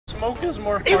Smoke is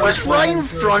more. It was right in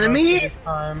front of me.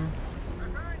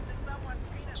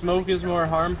 Smoke is more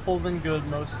harmful than good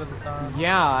most of the time.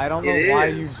 Yeah, I don't know why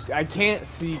you. I can't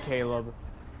see Caleb.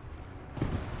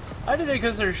 I did it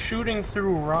because they're shooting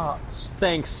through rocks.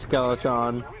 Thanks,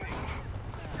 Skeleton.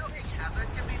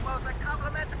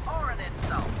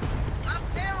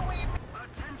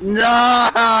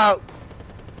 No!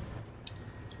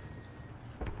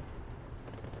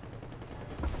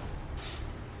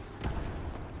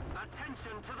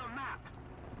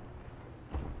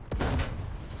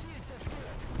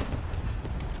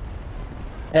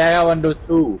 Hey, I got one do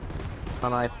two.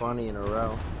 On funny in a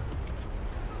row.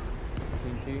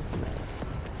 Pinky.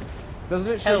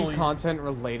 Doesn't it show you content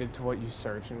related to what you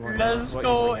search and what, Let's what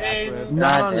go you react with?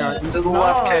 No. To the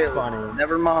left, Caleb. Funny.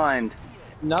 Never mind.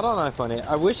 Not on iFunny.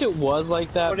 I wish it was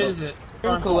like that. What is it?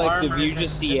 In collective, you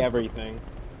just see everything.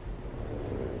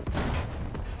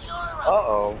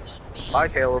 Uh-oh. Bye,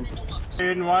 Caleb.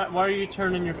 Dude, why are you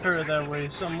turning your turret that way?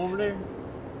 Something over there?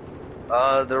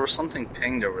 There was something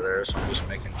pinged over there, so I'm just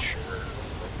making sure.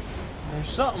 There's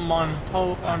something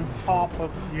on top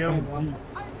of you.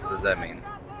 What does that mean?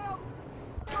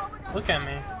 Look at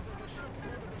me.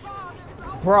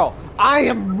 Bro, I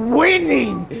am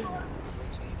winning! You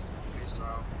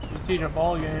teach a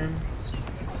ball game.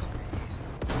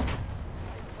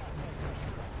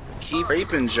 Keep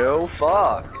raping, Joe.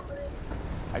 Fuck.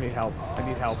 I need help. I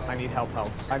need help. I need help.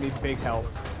 I need big help.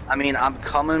 I mean, I'm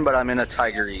coming, but I'm in a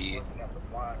Tiger E.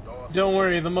 Don't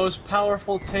worry, the most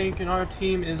powerful tank in our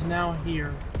team is now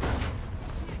here.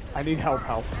 I need help.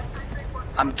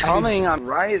 I'm coming. I'm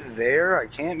right there. I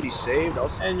can't be saved.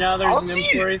 And now there's an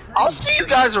inventory thing. I'll see you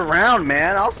guys around,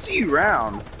 man. I'll see you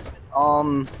around.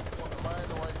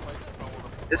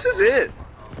 This is it.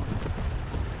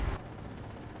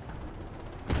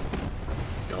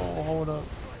 Yo, hold up.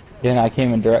 Yeah, I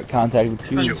came in direct contact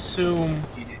with you. Consume.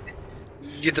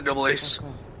 Get the double ace.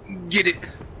 Get it.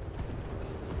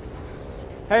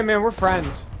 Hey man, we're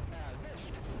friends.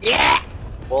 Yeah!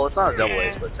 Well, it's not a double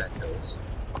ace, but 10 kills.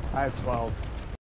 I have 12.